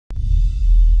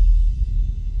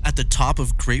At the top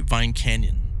of Grapevine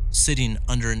Canyon, sitting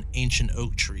under an ancient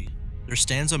oak tree, there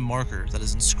stands a marker that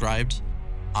is inscribed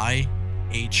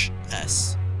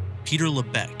IHS. Peter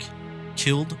Lebec,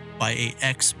 killed by a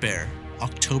ex-bear,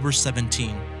 October 17,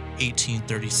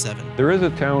 1837. There is a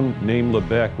town named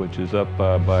Lebec, which is up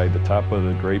by the top of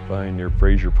the Grapevine near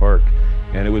Fraser Park,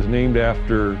 and it was named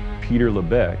after Peter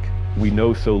Lebec. We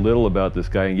know so little about this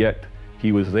guy, and yet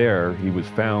he was there, he was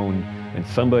found, and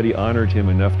somebody honored him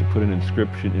enough to put an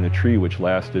inscription in a tree which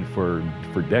lasted for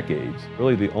decades.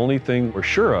 Really, the only thing we're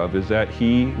sure of is that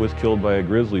he was killed by a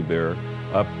grizzly bear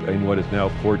up in what is now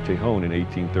Fort Tejon in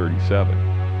 1837.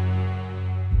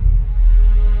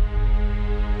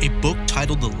 A book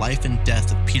titled The Life and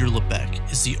Death of Peter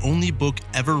Lebec is the only book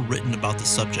ever written about the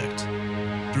subject.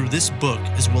 Through this book,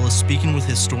 as well as speaking with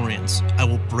historians, I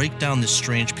will break down this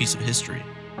strange piece of history.